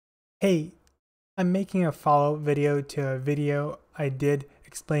Hey, I'm making a follow-up video to a video I did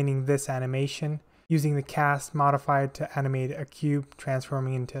explaining this animation using the cast modifier to animate a cube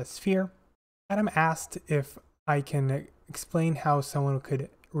transforming into a sphere. Adam asked if I can explain how someone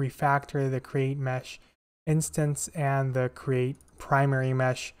could refactor the create mesh instance and the create primary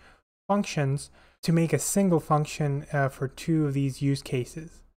mesh functions to make a single function for two of these use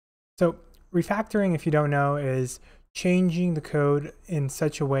cases. So refactoring, if you don't know, is changing the code in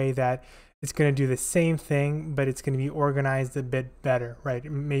such a way that it's going to do the same thing, but it's going to be organized a bit better, right?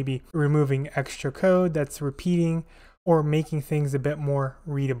 Maybe removing extra code that's repeating or making things a bit more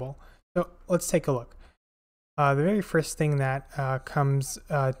readable. So let's take a look. The very first thing that comes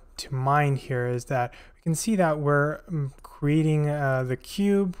to mind here is that we can see that we're creating the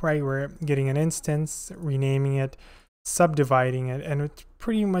cube, right? We're getting an instance, renaming it, subdividing it, and it's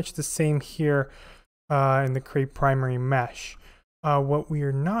pretty much the same here in the create primary mesh. What we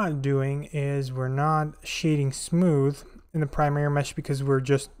are not doing is we're not shading smooth in the primary mesh because we're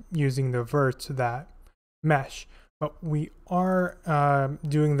just using the verts of that mesh. But we are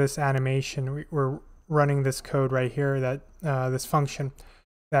doing this animation. We're running this code right here, that this function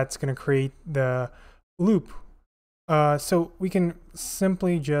that's going to create the loop. So we can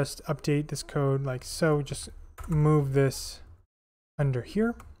simply just update this code like so, just move this under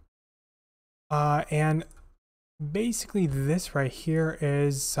here. And basically this right here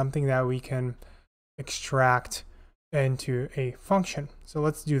is something that we can extract into a function. So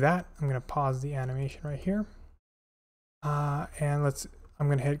let's do that. I'm going to pause the animation right here. And I'm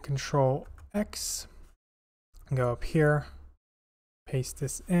going to hit Control X, go up here, paste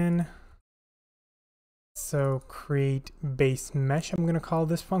this in. So create base mesh, I'm going to call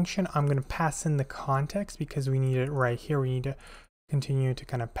this function. I'm going to pass in the context because we need it right here. We need to continue to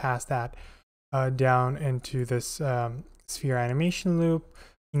kind of pass that down into this sphere animation loop.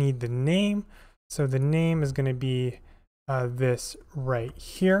 You need the name. So the name is going to be this right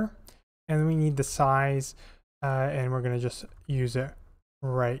here. And we need the size, and we're going to just use it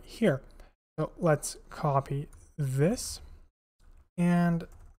right here. So let's copy this and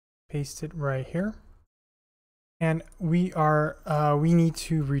paste it right here. And we need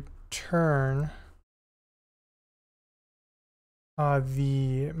to return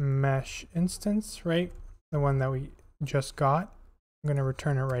the mesh instance, right? The one that we just got. I'm going to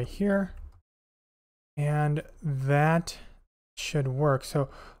return it right here. And that should work. So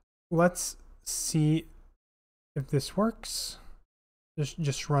let's see if this works.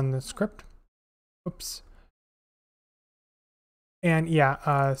 Just run the script. Oops. And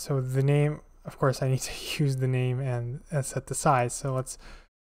yeah, so the name, of course, I need to use the name and set the size. So let's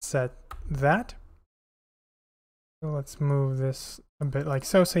set that. So let's move this a bit like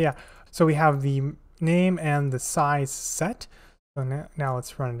so. So yeah, so we have the name and the size set. So now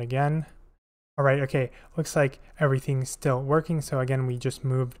let's run it again. All right, okay, looks like everything's still working. So again, we just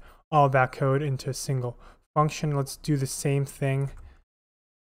moved all of that code into a single function. Let's do the same thing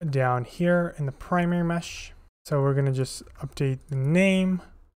down here in the primary mesh. So we're gonna just update the name,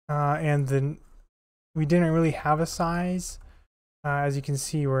 and then we didn't really have a size. As you can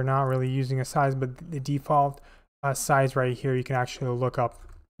see, we're not really using a size, but the default size right here, you can actually look up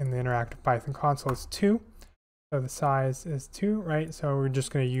in the interactive Python console, is 2. So the size is 2, right? So we're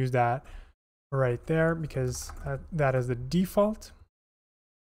just going to use that right there because that is the default.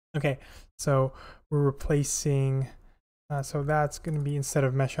 Okay, so we're replacing, so that's going to be, instead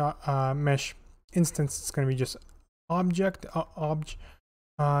of mesh instance, it's going to be just object,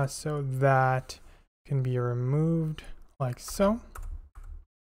 so that can be removed like so.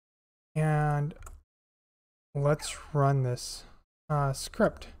 And let's run this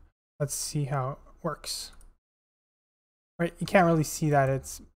script. Let's see how it works. Right, you can't really see that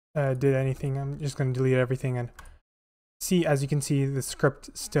it's did anything. I'm just going to delete everything and see. As you can see, the script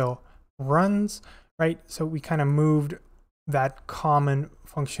still runs. Right, so we kind of moved that common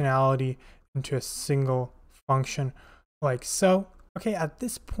functionality into a single function like so. Okay, at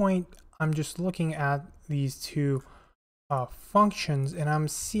this point, I'm just looking at these two functions, and I'm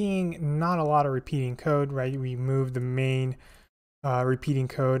seeing not a lot of repeating code, right? We moved the main repeating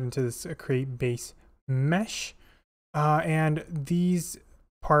code into this create base mesh, and these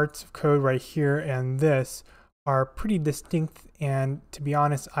parts of code right here and this are pretty distinct, and to be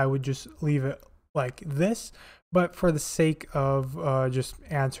honest, I would just leave it like this. But for the sake of just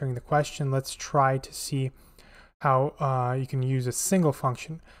answering the question, let's try to see how you can use a single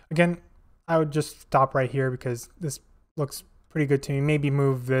function. Again, I would just stop right here because this looks pretty good to me. Maybe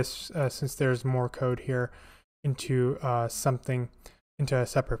move this since there's more code here into into a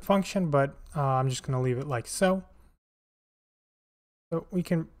separate function, but I'm just going to leave it like so. So we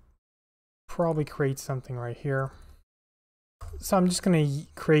can probably create something right here. So I'm just going to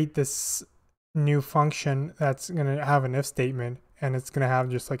create this new function that's going to have an if statement, and it's going to have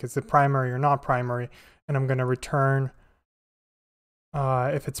just like, is it primary or not primary? And I'm going to return,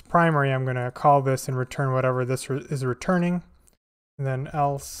 if it's primary, I'm going to call this and return whatever this is returning, and then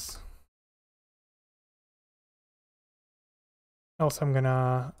else I'm going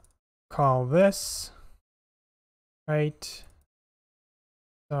to call this, right?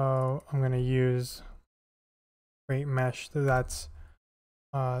 So I'm going to use create mesh. That's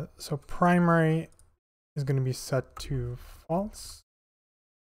so primary is going to be set to false,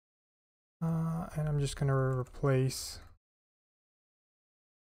 and I'm just going to replace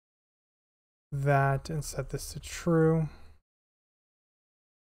that and set this to true.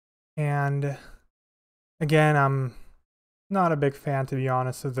 And again, I'm not a big fan, to be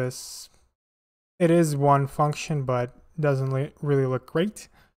honest, of this. It is one function, but doesn't really look great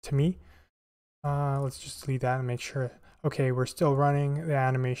to me. Let's just delete that and make sure. Okay, we're still running. The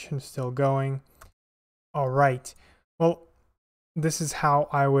animation is still going. All right. Well, this is how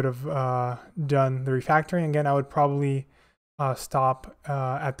I would have done the refactoring. Again, I would probably stop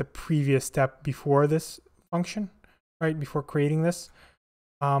at the previous step before this function, right? Before creating this.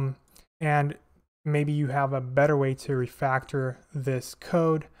 And maybe you have a better way to refactor this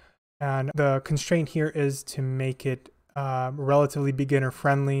code. And the constraint here is to make it relatively beginner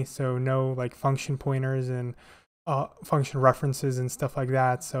friendly. So no like function pointers and function references and stuff like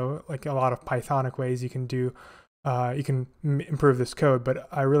that. So like a lot of Pythonic ways you can do, you can improve this code, but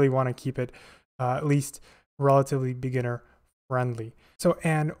I really want to keep it at least relatively beginner friendly. So,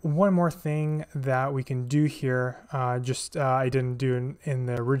 and one more thing that we can do here, I didn't do in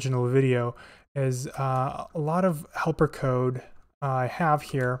the original video, is a lot of helper code I have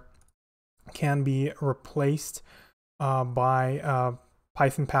here can be replaced by a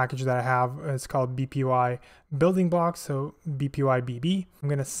Python package that I have. It's called bpy building blocks, so bpybb. I'm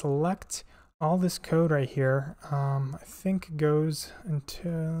going to select all this code right here. I think goes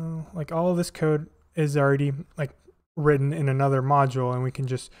until like all of this code is already like written in another module, and we can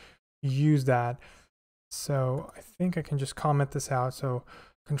just use that. So I think I can just comment this out. So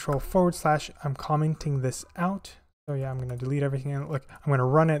control / I'm commenting this out. So yeah, I'm going to delete everything. And look, I'm going to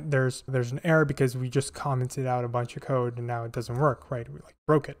run it. There's an error because we just commented out a bunch of code and now it doesn't work, right? We like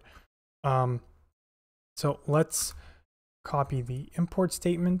broke it. So let's copy the import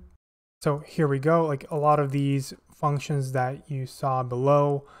statement. So here we go. Like a lot of these functions that you saw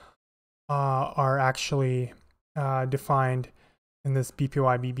below are actually defined in this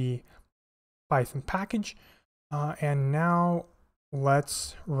bpybb Python package. And now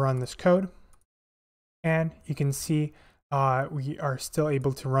let's run this code. And you can see we are still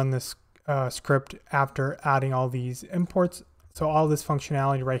able to run this script after adding all these imports. So all this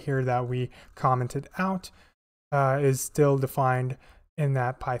functionality right here that we commented out is still defined in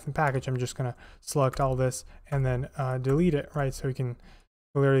that Python package. I'm just going to select all this and then delete it, right? So we can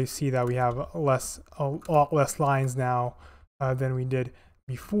clearly see that we have a lot less lines now than we did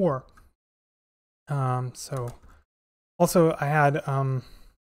before. So also I had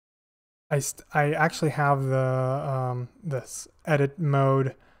I actually have the this edit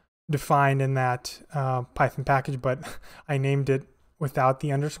mode defined in that Python package, but I named it without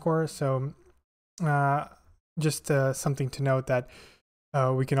the underscore. So just something to note that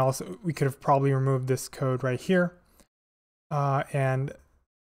we could have probably removed this code right here and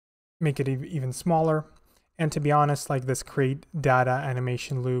make it even smaller. And to be honest, like this create data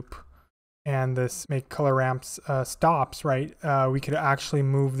animation loop and this make color ramps stops, right? We could actually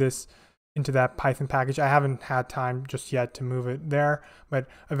move this into that Python package. I haven't had time just yet to move it there, but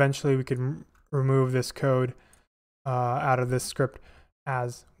eventually we could remove this code out of this script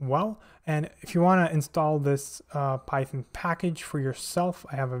as well. And if you want to install this Python package for yourself,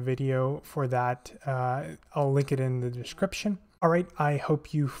 I have a video for that. I'll link it in the description. All right, I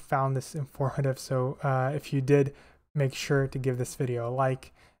hope you found this informative. So if you did, make sure to give this video a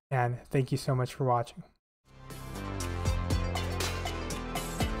like, and thank you so much for watching.